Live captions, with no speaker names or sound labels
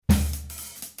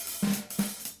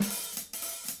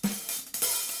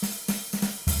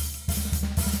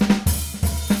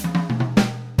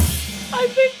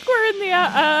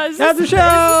Yeah. After show.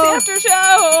 After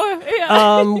show.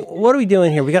 Yeah. What are we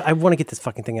doing here? I want to get this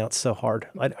fucking thing out so hard.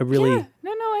 I really. Yeah.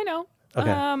 No, I know.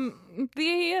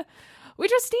 Okay. We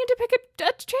just need to pick a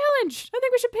challenge. I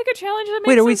think we should pick a challenge that makes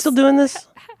Wait, are we still doing this?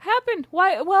 Happen.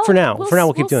 Why? Well, for now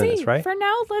we'll keep doing this, right? For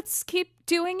now, let's keep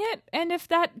doing it, and if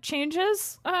that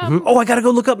changes, Oh, I gotta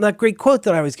go look up that great quote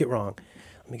that I always get wrong.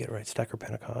 Let me get it right. Stacker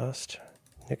Pentecost,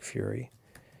 Nick Fury,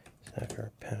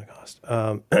 Stacker Pentecost.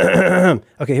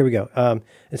 Okay, here we go.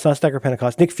 It's not Stacker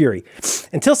Pentecost. Nick Fury.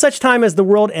 Until such time as the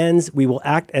world ends, we will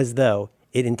act as though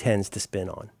it intends to spin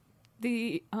on.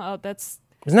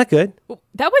 Isn't that good?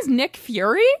 That was Nick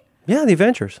Fury? Yeah, the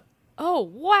Avengers. Oh,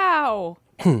 wow.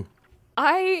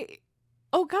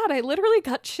 Oh God, I literally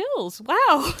got chills.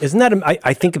 Wow. Isn't that,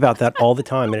 I think about that all the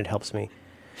time and it helps me.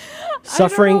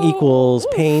 Suffering equals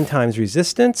pain times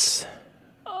resistance.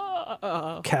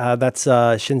 That's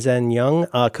Shenzhen Young.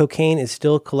 Cocaine is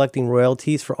still collecting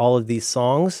royalties for all of these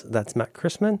songs. That's Matt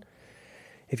Chrisman.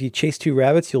 If you chase two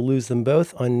rabbits, you'll lose them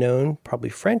both. Unknown, probably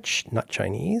French, not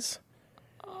Chinese.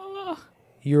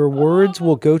 Your words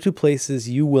will go to places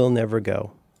you will never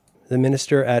go. The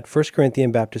minister at First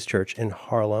Corinthian Baptist Church in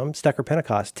Harlem, Stacker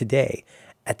Pentecost, today,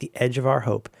 at the edge of our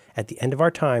hope, at the end of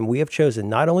our time, we have chosen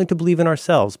not only to believe in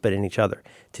ourselves, but in each other.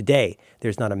 Today,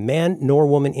 there's not a man nor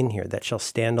woman in here that shall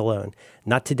stand alone.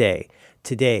 Not today.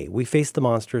 Today, we face the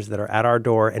monsters that are at our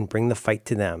door and bring the fight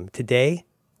to them. Today,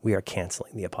 we are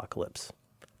canceling the apocalypse.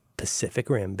 Pacific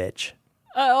Rim, bitch.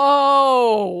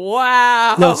 Oh,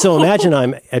 wow. No, so imagine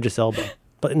I'm Idris Elba.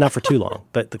 But not for too long,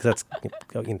 but because that's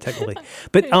technically.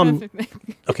 But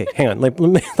okay, hang on. Let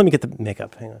me get the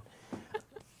makeup. Hang on.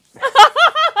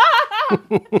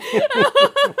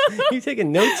 You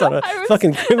taking notes on a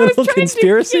fucking criminal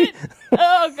conspiracy?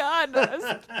 Oh God, I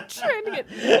was trying to get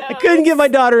notes. I couldn't get my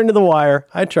daughter into the wire.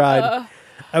 I tried.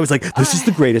 I was like, this is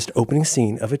the greatest opening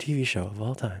scene of a TV show of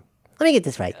all time. Let me get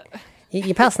this right.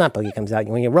 Your pal Snot Boogie comes out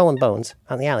when you're rolling bones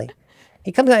on the alley.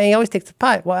 He comes out and he always takes the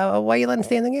pot. Why you let him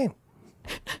stay in the game?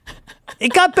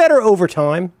 It got better over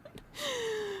time.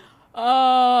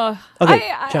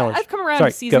 Okay, challenge. I've come around to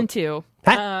season 2.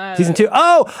 Season 2.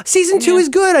 Oh, season 2 is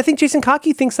good. I think Jason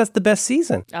Cocky thinks that's the best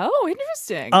season. Oh,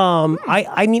 interesting.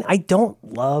 I mean, I don't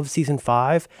love season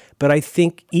 5, but I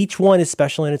think each one is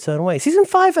special in its own way. Season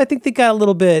 5, I think they got a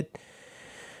little bit,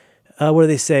 what do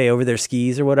they say, over their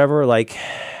skis or whatever,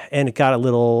 and it got a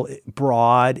little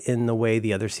broad in the way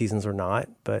the other seasons are not.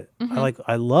 But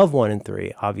I love 1 and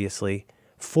 3, obviously.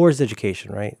 4 is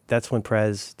education, right? That's when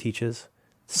Prez teaches.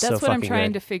 That's what I'm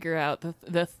trying to figure out, the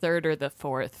 3rd or the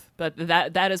 4th. But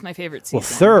that is my favorite season.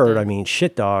 Well, 3rd, I mean,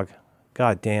 shit dog.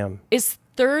 God damn. Is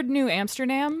 3rd New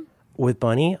Amsterdam? With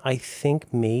Bunny, I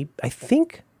mean,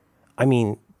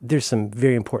 there's some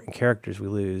very important characters we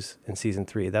lose in season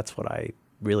 3. That's what I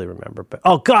really remember. But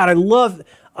oh God, I love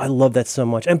that so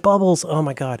much. And Bubbles, oh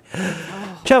my God.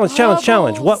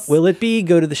 Challenge. What will it be?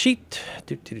 Go to the sheet.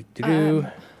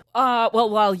 Well,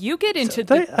 while you get into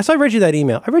I read you that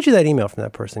email. I read you that email from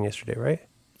that person yesterday, right?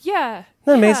 Yeah. Isn't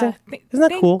that amazing? Isn't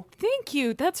that cool? Thank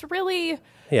you. That's really...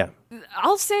 Yeah.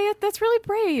 I'll say it. That's really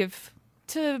brave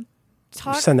to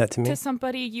talk send that to me. To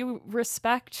somebody you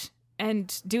respect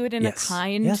and do it in a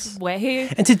kind way.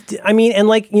 And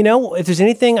if there's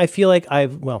anything I feel like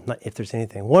not if there's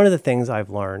anything, one of the things I've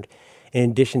learned,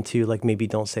 in addition to maybe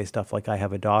don't say stuff like I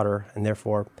have a daughter and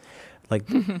therefore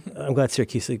I'm glad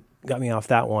Syracuse got me off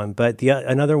that one. But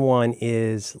another one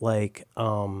is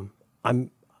I'm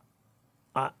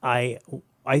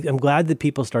glad that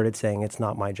people started saying it's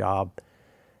not my job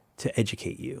to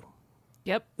educate you.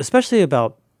 Yep. Especially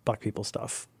about Black people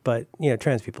stuff, but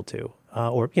trans people too,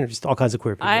 or just all kinds of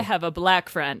queer people. I have a Black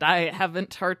friend. I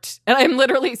haven't hurt, and I'm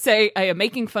literally I am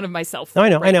making fun of myself. No, I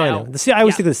know. I I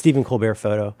always think of the Stephen Colbert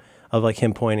photo of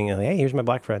him pointing and hey, here's my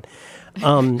Black friend.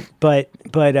 But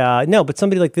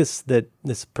somebody like this that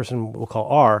this person we'll call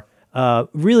R,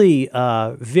 really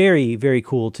very, very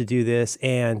cool to do this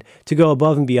and to go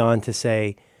above and beyond to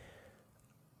say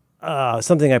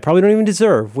something I probably don't even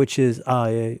deserve, which is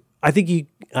I think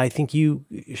you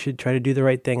should try to do the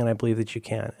right thing, and I believe that you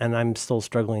can. And I'm still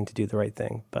struggling to do the right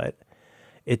thing, but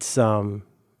it's I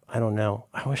don't know.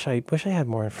 I wish I had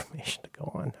more information to go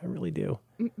on. I really do.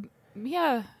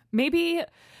 Yeah, maybe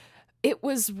it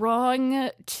was wrong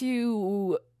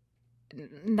to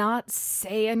not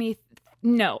say anything.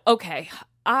 No, okay.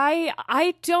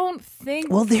 I don't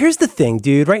think. Well, here's the thing,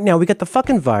 dude. Right now we got the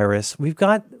fucking virus. We've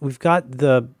got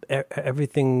the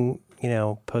everything.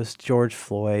 Post George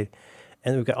Floyd,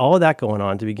 and we've got all of that going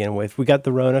on to begin with. We got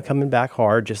the Rona coming back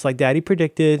hard, just like Daddy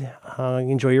predicted.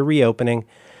 Enjoy your reopening.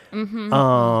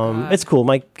 It's cool.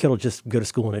 My kid will just go to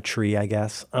school in a tree, I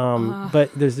guess.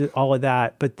 But there's all of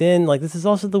that. But then, like, this is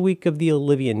also the week of the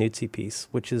Olivia Nuzzi piece,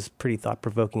 which is pretty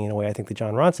thought-provoking in a way. I think the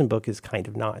John Ronson book is kind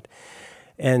of not.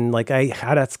 And, like,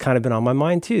 that's kind of been on my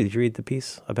mind, too. Did you read the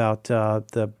piece about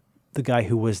the guy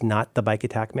who was not the bike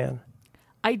attack man?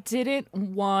 I didn't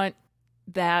want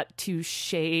that to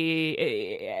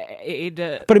shade.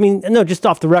 But, I mean, no, just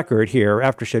off the record here,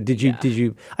 after show, did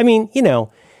you, I mean, you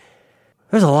know,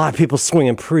 there's a lot of people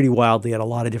swinging pretty wildly at a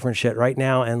lot of different shit right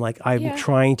now, and like I'm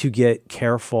trying to get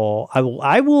careful.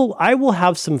 I will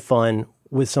have some fun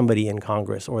with somebody in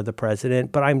Congress or the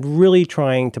president, but I'm really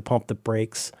trying to pump the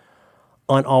brakes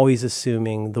on always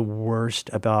assuming the worst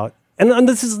about. And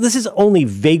this is only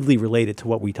vaguely related to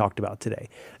what we talked about today.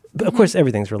 But of course,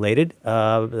 everything's related.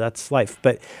 That's life.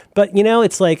 But you know,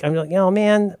 it's like I'm like, oh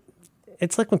man,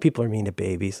 it's like when people are mean to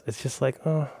babies. It's just like,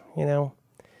 oh, you know,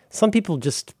 some people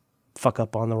just fuck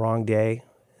up on the wrong day.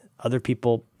 Other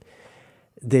people,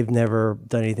 they've never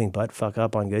done anything but fuck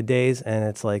up on good days. And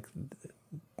it's like,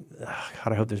 God,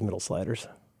 I hope there's middle sliders.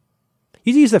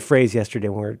 You used that phrase yesterday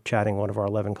when we were chatting one of our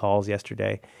 11 calls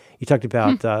yesterday. You talked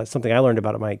about something I learned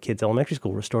about at my kids' elementary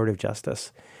school, restorative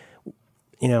justice.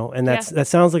 You know, and that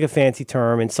sounds like a fancy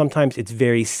term. And sometimes it's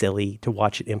very silly to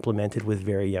watch it implemented with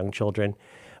very young children.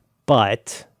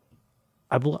 But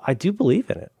I do believe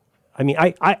in it. I mean,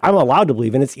 I'm allowed to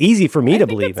believe in it. It's easy for me to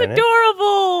believe in it. It's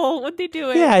adorable what they do.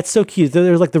 Yeah, it's so cute.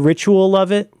 There's like the ritual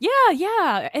of it.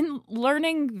 Yeah. And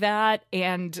learning that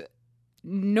and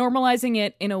normalizing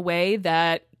it in a way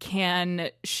that can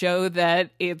show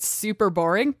that it's super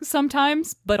boring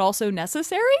sometimes, but also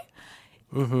necessary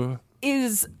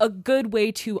is a good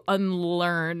way to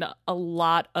unlearn a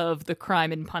lot of the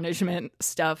crime and punishment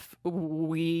stuff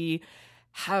we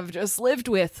have just lived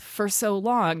with for so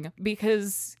long.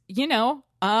 Because, you know,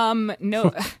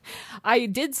 no, I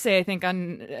did say, I think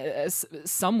on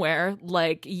somewhere,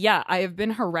 like, yeah, I have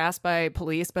been harassed by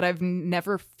police, but I've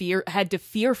never had to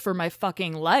fear for my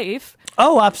fucking life.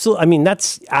 Oh, absolutely. I mean,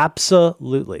 that's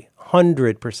absolutely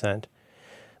 100%.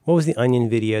 What was the Onion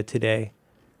video today?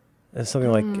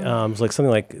 Something like, it was like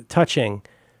something like touching.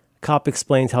 Cop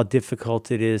explains how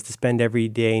difficult it is to spend every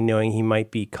day knowing he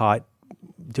might be caught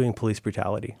doing police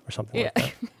brutality or something like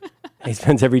that. He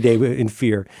spends every day in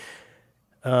fear.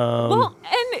 Well,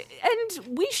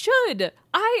 and we should.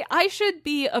 I should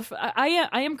be. I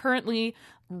am currently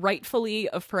rightfully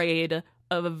afraid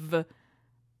of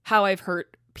how I've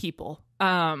hurt people.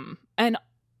 And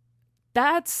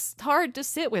that's hard to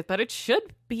sit with, but it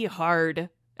should be hard.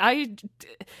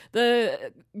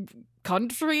 The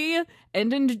country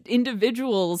and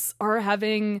individuals are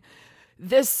having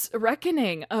this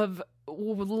reckoning of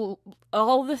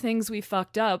all the things we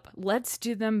fucked up. Let's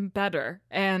do them better.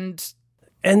 And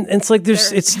it's like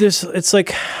it's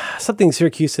like something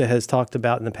Syracuse has talked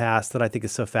about in the past that I think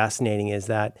is so fascinating is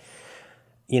that,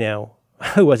 you know,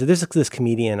 who was it? There's this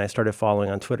comedian I started following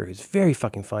on Twitter who's very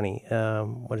fucking funny.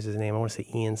 What is his name? I want to say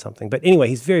Ian something. But anyway,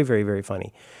 he's very, very, very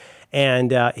funny.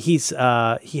 And he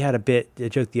had a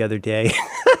joke the other day.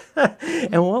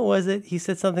 And what was it? He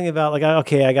said something about like,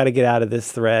 okay, I got to get out of this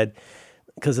thread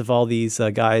because of all these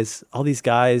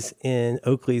guys in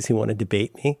Oakley's who want to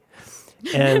debate me.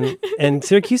 And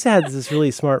Syracuse had this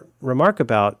really smart remark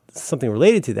about something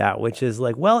related to that, which is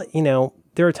like, well, you know,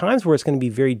 there are times where it's going to be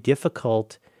very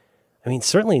difficult. I mean,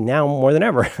 certainly now more than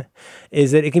ever,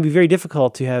 is that it can be very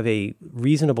difficult to have a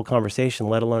reasonable conversation,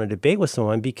 let alone a debate with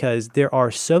someone, because there are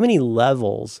so many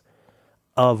levels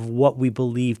of what we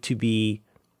believe to be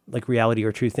like reality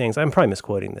or true things. I'm probably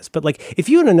misquoting this, but like if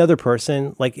you and another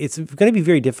person, like it's going to be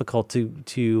very difficult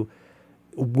to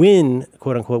win,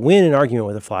 quote unquote, win an argument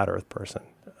with a flat earth person.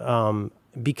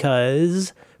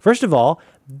 Because first of all,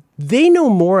 they know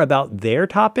more about their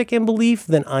topic and belief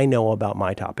than I know about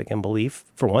my topic and belief,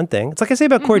 for one thing. It's like I say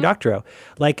about Cory Doctorow.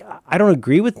 Like, I don't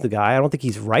agree with the guy. I don't think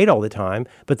he's right all the time.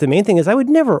 But the main thing is I would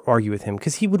never argue with him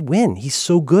because he would win. He's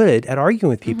so good at arguing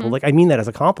with people. Like, I mean that as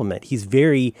a compliment. He's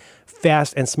very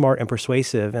fast and smart and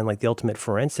persuasive and like the ultimate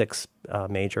forensics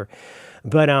major.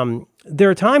 But there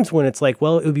are times when it's like,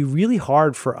 well, it would be really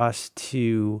hard for us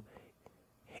to...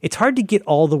 It's hard to get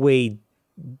all the way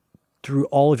through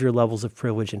all of your levels of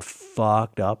privilege and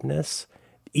fucked upness.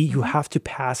 You have to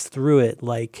pass through it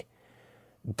like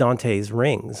Dante's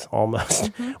rings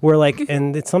almost. Where like,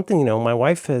 and it's something, you know, my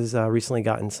wife has recently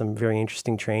gotten some very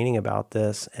interesting training about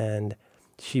this, and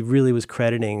she really was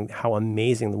crediting how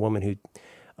amazing the woman who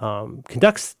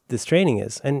conducts this training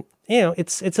is. And, you know,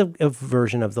 it's a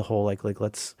version of the whole, like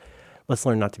let's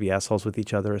learn not to be assholes with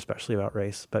each other, especially about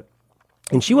race. But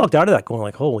And she walked out of that going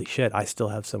like, holy shit, I still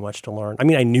have so much to learn. I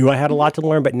mean, I knew I had a lot to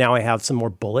learn, but now I have some more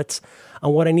bullets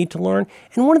on what I need to learn.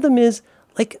 And one of them is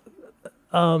like,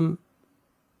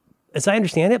 as I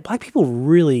understand it, Black people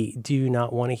really do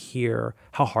not want to hear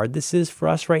how hard this is for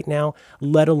us right now,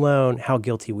 let alone how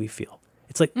guilty we feel.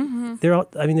 It's like,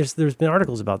 there's been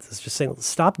articles about this just saying,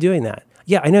 stop doing that.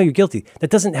 Yeah, I know you're guilty. That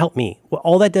doesn't help me. Well,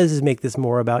 all that does is make this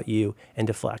more about you and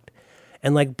deflect.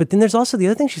 And like, but then there's also the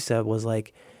other thing she said was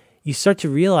like, you start to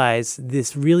realize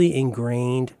this really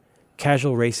ingrained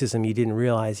casual racism you didn't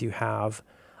realize you have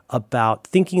about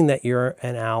thinking that you're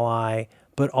an ally,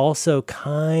 but also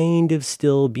kind of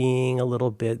still being a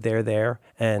little bit there.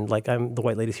 And like, I'm the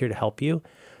white lady's here to help you.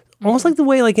 Almost like the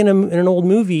way, like in an old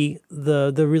movie,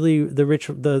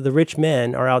 the rich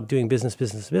men are out doing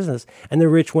business, and the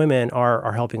rich women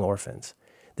are helping orphans.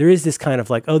 There is this kind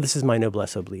of like, oh, this is my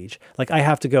noblesse oblige. Like I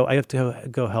have to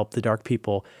go help the dark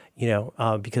people,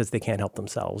 because they can't help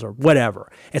themselves or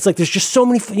whatever. It's like there's just so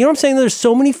many. You know what I'm saying? There's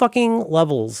so many fucking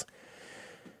levels,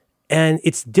 and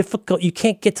it's difficult. You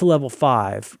can't get to level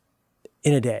 5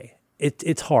 in a day.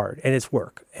 It's hard and it's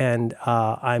work, and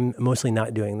I'm mostly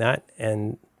not doing that.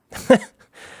 And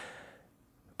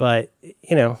but,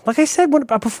 like I said,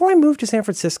 before I moved to San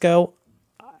Francisco,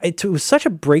 it was such a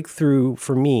breakthrough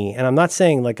for me. And I'm not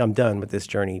saying like I'm done with this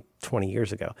journey 20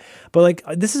 years ago, but like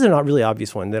this is a not really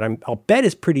obvious one that I'll bet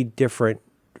is pretty different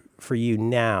for you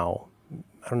now.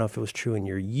 I don't know if it was true in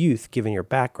your youth, given your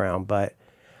background, but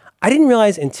I didn't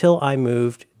realize until I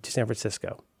moved to San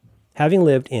Francisco, having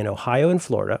lived in Ohio and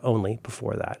Florida only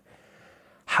before that,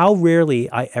 how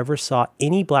rarely I ever saw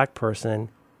any Black person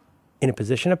in a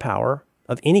position of power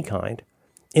of any kind,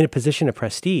 in a position of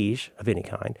prestige of any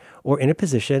kind, or in a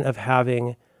position of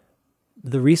having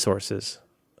the resources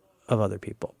of other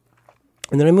people.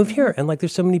 And then I moved here, and like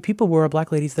there's so many people where a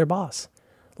Black lady's their boss.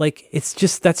 Like that's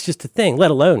just a thing, let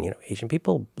alone, Asian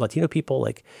people, Latino people,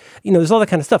 like, there's all that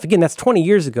kind of stuff. Again, that's 20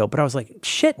 years ago, but I was like,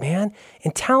 shit, man,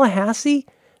 in Tallahassee,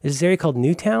 there's this area called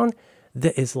Newtown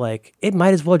that is like, it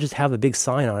might as well just have a big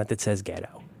sign on it that says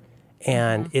ghetto.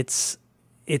 And it's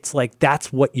like,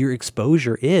 that's what your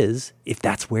exposure is if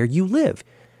that's where you live.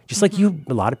 Just like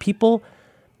a lot of people,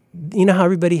 how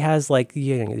everybody has like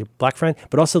your Black friend,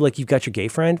 but also like you've got your gay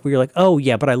friend where you're like, oh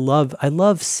yeah, but I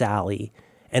love Sally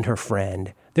and her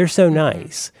friend. They're so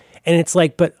nice. And it's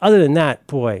like, but other than that,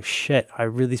 boy, shit,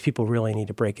 these people really need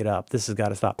to break it up. This has got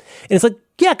to stop. And it's like,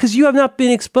 yeah, because you have not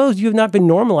been exposed. You have not been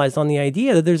normalized on the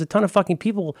idea that there's a ton of fucking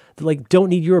people that like don't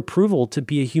need your approval to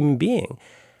be a human being.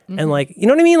 And like, you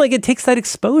know what I mean? Like it takes that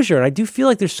exposure. And I do feel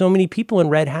like there's so many people in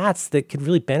red hats that could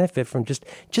really benefit from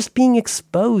just being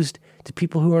exposed to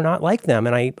people who are not like them.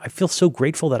 And I feel so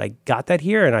grateful that I got that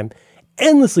here. And I'm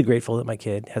endlessly grateful that my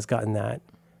kid has gotten that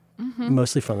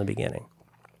mostly from the beginning.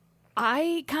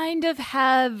 I kind of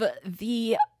have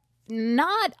the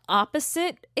not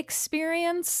opposite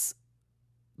experience,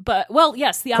 but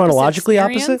yes, the opposite chronologically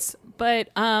experience, opposite. But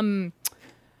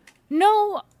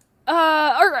no,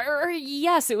 or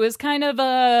yes, it was kind of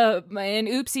an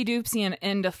oopsie doopsie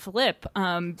and a flip,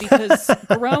 because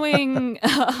growing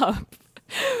up,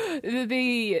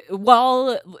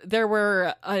 while there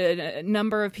were a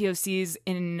number of POCs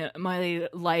in my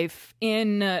life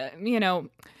in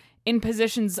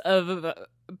positions of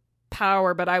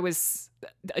power, but I was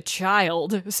a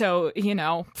child, so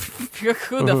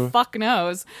who the fuck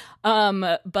knows.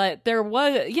 But there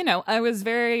was, I was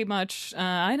very much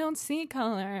I don't see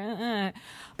color.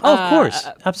 Of course,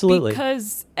 absolutely,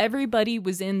 because everybody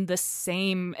was in the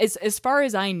same, as far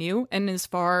as I knew, and as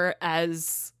far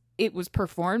as it was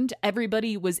performed,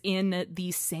 everybody was in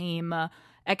the same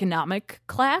economic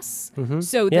class.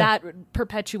 So that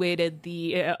perpetuated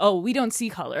the we don't see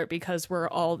color because we're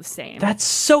all the same. That's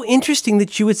so interesting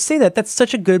that you would say that. That's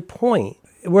such a good point.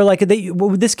 We're like,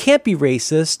 this can't be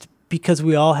racist because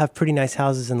we all have pretty nice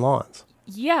houses and lawns.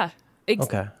 Yeah.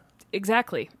 Okay.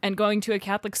 Exactly. And going to a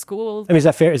Catholic school. I mean, is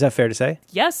that fair? Is that fair to say?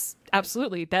 Yes,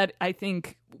 absolutely. That I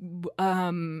think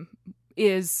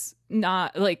is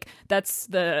not like, that's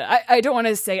the, I don't want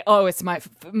to say, oh, it's my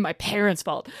parents'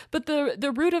 fault, but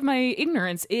the root of my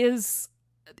ignorance is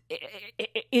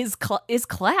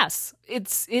class.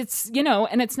 It's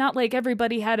and it's not like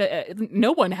everybody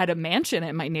no one had a mansion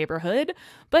in my neighborhood,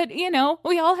 but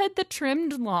we all had the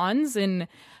trimmed lawns, and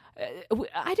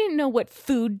I didn't know what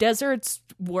food deserts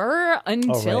were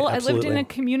until I lived in a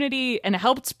community, and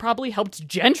probably helped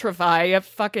gentrify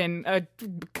a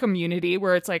community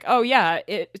where it's like, oh yeah,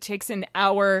 it takes an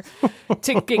hour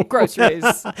to get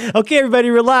groceries. Okay, everybody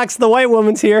relax. The white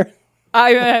woman's here.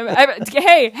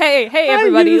 Hey,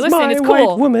 everybody, listen, it's cool.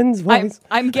 White woman's voice.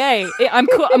 I'm gay. I'm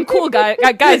cool. I'm cool, guys.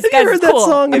 Guys, Have you heard it's that cool.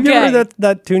 song? Have I'm you ever gay. heard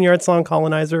that Tune Yard song,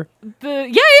 Colonizer?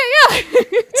 Yeah.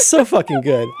 It's so fucking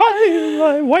good.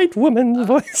 My white woman's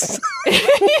voice.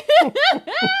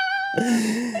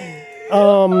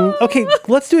 Okay,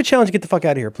 let's do a challenge. Get the fuck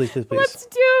out of here, please. Let's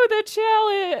do the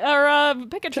challenge, or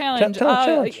pick a challenge.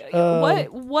 Challenge.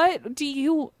 What do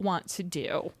you want to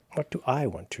do? What do I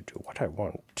want to do? What I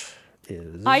want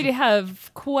is... I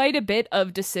have quite a bit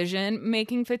of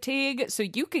decision-making fatigue, so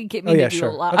you could get me to do sure.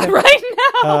 a lot Okay. right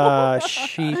now.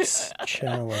 Sheets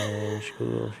challenge.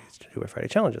 Google Sheets to do Friday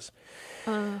challenges.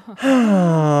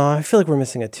 I feel like we're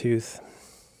missing a tooth.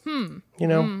 You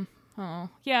know? Oh,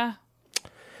 yeah.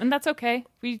 And that's okay.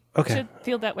 We should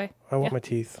feel that way. I want my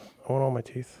teeth. I want all my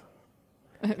teeth.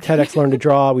 TEDx Learn to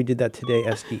Draw. We did that today.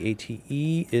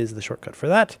 SDATE is the shortcut for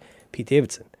that. Pete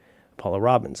Davidson. Paula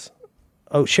Robbins.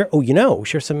 Share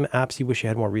some apps you wish you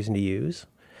had more reason to use.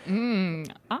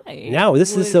 Now,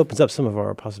 this opens up some of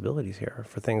our possibilities here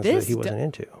for things that he wasn't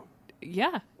into.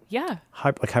 Yeah.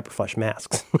 Like Hyperflush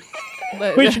masks.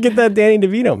 We should get that Danny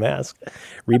DeVito mask.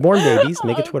 Reborn babies.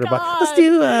 Make a Twitter bot. Let's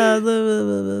do, what are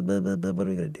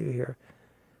we going to do here?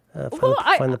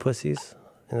 Find the pussies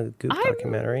in the Goop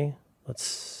documentary.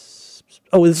 This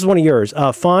is one of yours.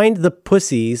 Find the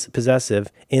pussies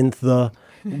possessive in the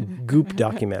Goop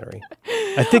documentary.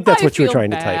 I think that's what you were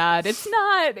trying to type. It's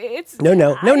not.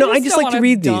 No. I just like to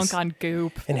read these on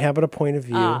Goop and have a point of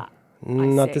view.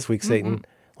 Not this week, Satan.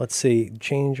 Let's see.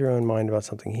 Change your own mind about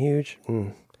something huge.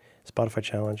 Spotify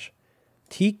challenge.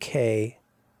 TK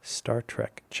Star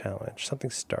Trek challenge. Something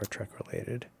Star Trek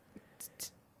related.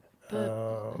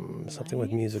 Something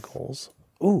with musicals.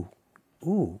 Ooh,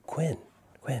 Quinn.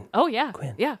 Oh, yeah.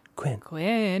 Quinn. Yeah. Quinn.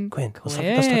 Let's talk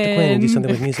to Quinn and do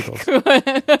something with musicals.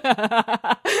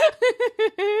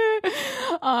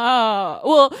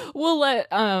 We'll let,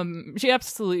 she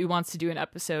absolutely wants to do an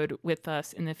episode with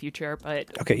us in the future,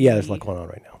 but. Okay, yeah, there's a lot going on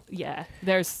right now. Yeah,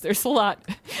 there's a lot.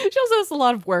 She also has a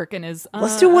lot of work and is.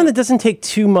 Let's do one that doesn't take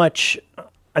too much.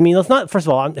 I mean, let's not, first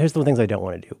of all, here's the things I don't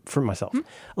want to do for myself.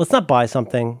 Let's not buy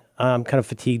something. I'm kind of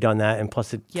fatigued on that, and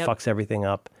plus it fucks everything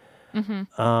up.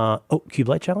 Cube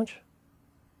Light challenge?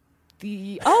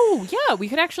 Yeah, we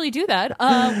could actually do that.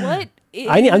 What is...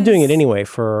 I'm doing it anyway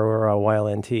for a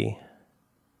while NT.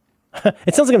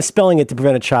 It sounds like I'm spelling it to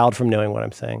prevent a child from knowing what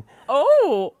I'm saying.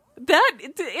 Oh,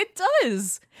 it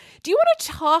does. Do you want to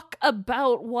talk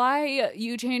about why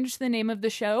you changed the name of the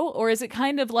show? Or is it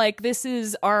kind of like this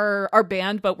is our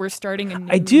band, but we're starting a new...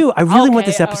 I do. I really want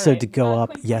this episode to go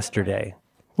up yesterday.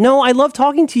 No, I love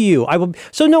talking to you.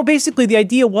 Basically the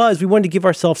idea was we wanted to give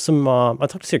ourselves some, I'll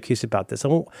talk to Syracuse about this. It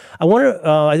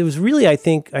was really, I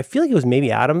feel like it was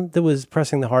maybe Adam that was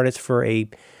pressing the hardest for a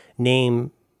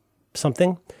name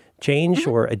something change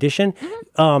or addition.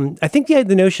 I think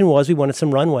the notion was we wanted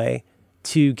some runway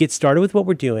to get started with what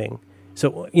we're doing.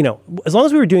 So, as long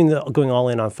as we were going all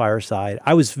in on Fireside,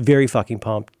 I was very fucking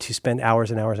pumped to spend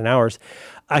hours and hours and hours,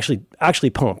 actually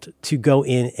pumped to go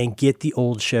in and get the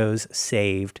old shows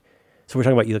saved. So we're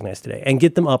talking about You Look Nice Today and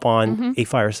get them up on a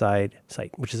Fireside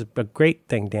site, which is a great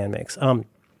thing Dan makes.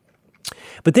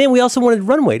 But then we also wanted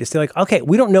runway to say like, okay,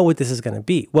 we don't know what this is going to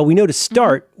be. Well, we know to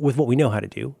start with what we know how to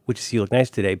do, which is You Look Nice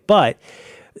Today. But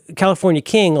California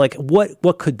King, like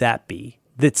what could that be?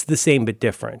 That's the same but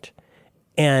different.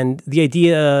 And the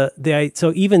idea,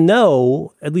 so even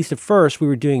though, at least at first, we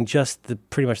were doing just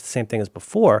pretty much the same thing as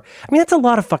before, I mean, that's a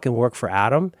lot of fucking work for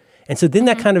Adam. And so then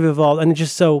that kind of evolved, and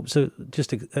just just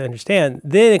to understand,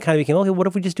 then it kind of became, okay, what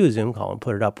if we just do a Zoom call and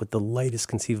put it up with the lightest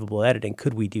conceivable editing?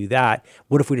 Could we do that?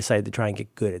 What if we decided to try and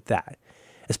get good at that?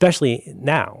 Especially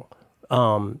now.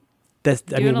 Doing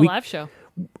a live show.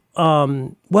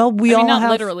 Well, we all not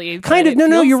have literally, kind of,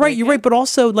 no, you're right. like You're right. But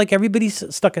also like everybody's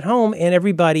stuck at home and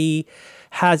everybody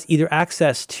has either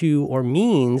access to or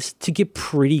means to get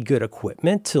pretty good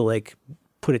equipment to like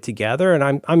put it together.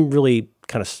 And I'm really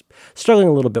kind of struggling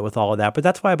a little bit with all of that, but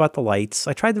that's why I bought the lights.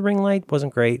 I tried the ring light,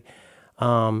 wasn't great.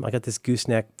 I got this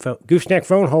gooseneck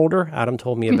phone holder Adam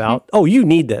told me about. Oh, you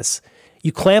need this.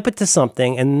 You clamp it to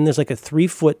something and then there's like a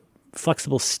 3-foot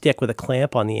flexible stick with a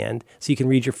clamp on the end, so you can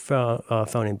read your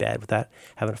phone in bed without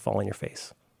having it fall on your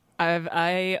face.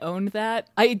 I owned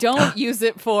that. I don't use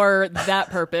it for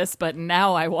that purpose, but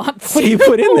now I want to. What do you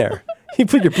put in there? You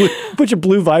put your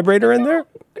blue vibrator in there?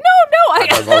 No. I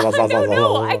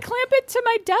clamp it to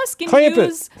my desk and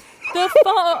use the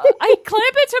phone. I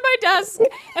clamp it to my desk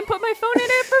and put my phone in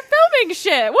it for filming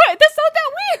shit. What? That's not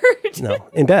that weird. No,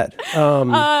 in bed.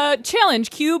 Challenge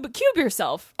cube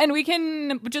yourself, and we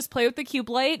can just play with the cube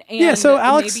light. And yeah. So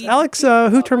Alex,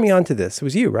 who turned me on to this? It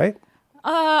was you, right?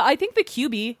 I think the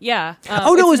QB, yeah.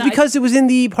 Oh no, it was because it was in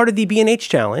the part of the B&H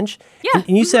challenge. Yeah.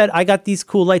 And you said, I got these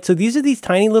cool lights. So these are these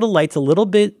tiny little lights, a little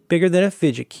bit bigger than a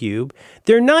fidget cube.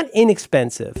 They're not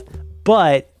inexpensive,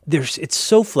 but it's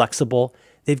so flexible.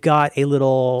 They've got a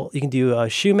little, you can do a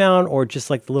shoe mount or just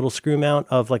like the little screw mount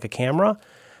of like a camera.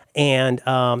 And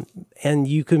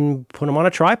you can put them on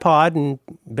a tripod and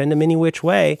bend them any which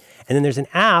way. And then there's an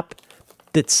app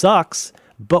that sucks,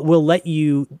 but will let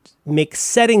you make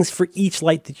settings for each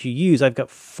light that you use. I've got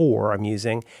 4 I'm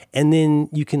using. And then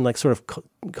you can like sort of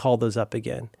call those up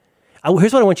again.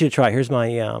 Here's what I want you to try. Here's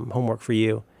my homework for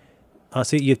you.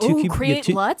 So you have 2 cubes. Create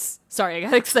LUTs? Sorry, I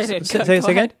got excited. Say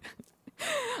again?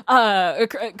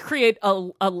 Create a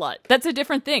LUT. That's a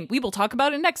different thing. We will talk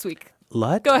about it next week.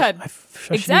 LUT? Go ahead.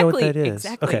 I should know what that is.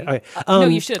 Exactly. Okay. All right. No,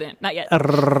 you shouldn't. Not yet.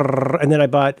 And then I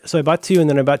bought 2, and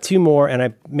then I bought 2 more, and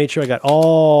I made sure I got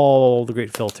all the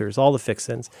great filters, all the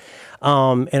fixins.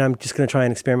 And I'm just going to try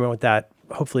and experiment with that,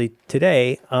 hopefully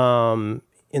today,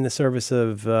 in the service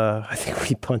of, I think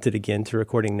we punted again to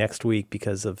recording next week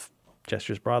because of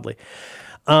Gestures Broadly.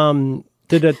 Well,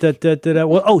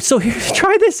 so here,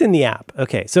 try this in the app.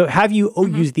 Okay. So have you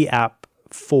used the app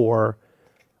for,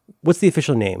 what's the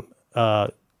official name?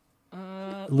 Lumi,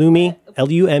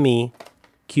 Lume,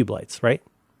 Cube Lights, right?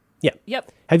 Yeah.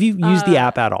 Yep. Have you used the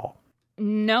app at all?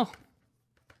 No.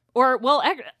 Or, well,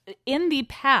 in the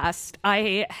past,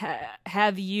 I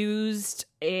have used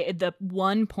the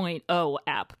 1.0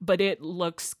 app, but it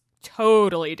looks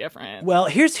totally different. Well,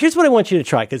 here's what I want you to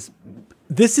try, because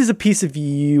this is a piece of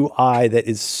UI that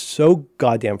is so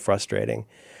goddamn frustrating.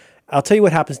 I'll tell you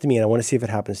what happens to me, and I want to see if it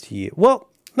happens to you. Well,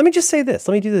 let me just say this.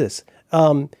 Let me do this.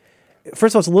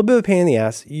 First of all, it's a little bit of a pain in the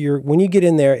ass. When you get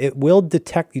in there, it will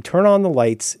detect, you turn on the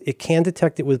lights, it can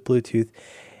detect it with Bluetooth.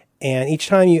 And each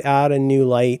time you add a new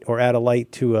light or add a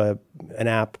light to an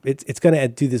app, it's going to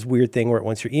do this weird thing where it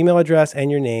wants your email address and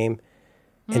your name.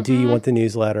 And do you want the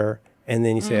newsletter? And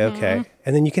then you say, okay.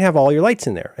 And then you can have all your lights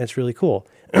in there. And it's really cool.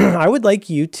 I would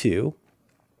like you to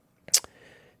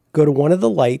go to one of the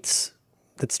lights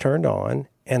that's turned on,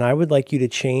 and I would like you to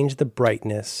change the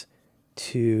brightness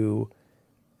to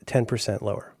 10%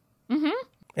 lower.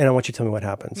 And I want you to tell me what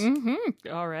happens.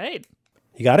 All right.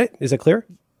 You got it? Is that clear?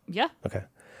 Yeah. Okay.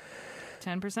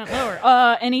 10% lower.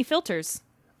 Any filters?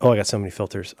 Oh, I got so many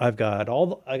filters. I got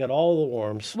all the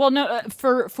worms. Well, no,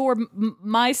 for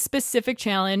my specific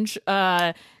challenge,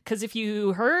 because if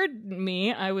you heard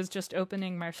me, I was just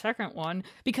opening my second one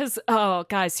because, oh,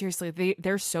 guys, seriously,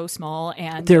 they're so small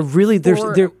and they're really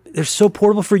they're so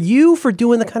portable for you for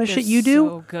doing the kind of shit you do.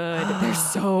 So good. They're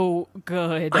so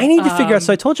good. I need to figure out.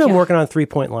 So I told you I'm working on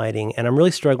 3-point lighting, and I'm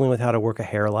really struggling with how to work a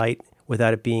hair light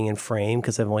without it being in frame,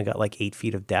 because I've only got like 8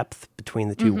 feet of depth between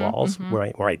the 2 walls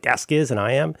where my desk is and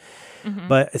I am.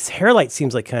 But this hair light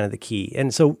seems like kind of the key.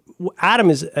 And so Adam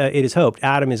it is hoped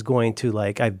Adam is going to,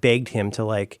 like, I begged him to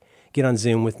like get on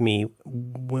Zoom with me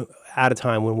at a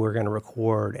time when we're going to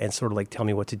record and sort of like tell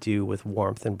me what to do with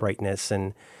warmth and brightness.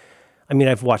 And I mean,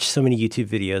 I've watched so many YouTube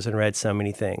videos and read so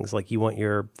many things. Like, you want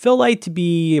your fill light to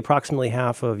be approximately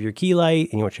half of your key light,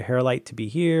 and you want your hair light to be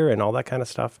here, and all that kind of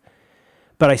stuff.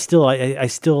 But I still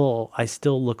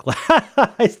look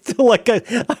like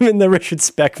I'm in the Richard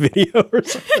Speck video or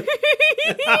something.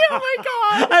 Oh my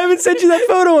God. I haven't sent you that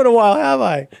photo in a while, have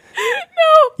I?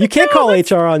 No. You can't call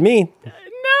HR on me. No.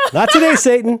 Not today,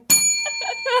 Satan.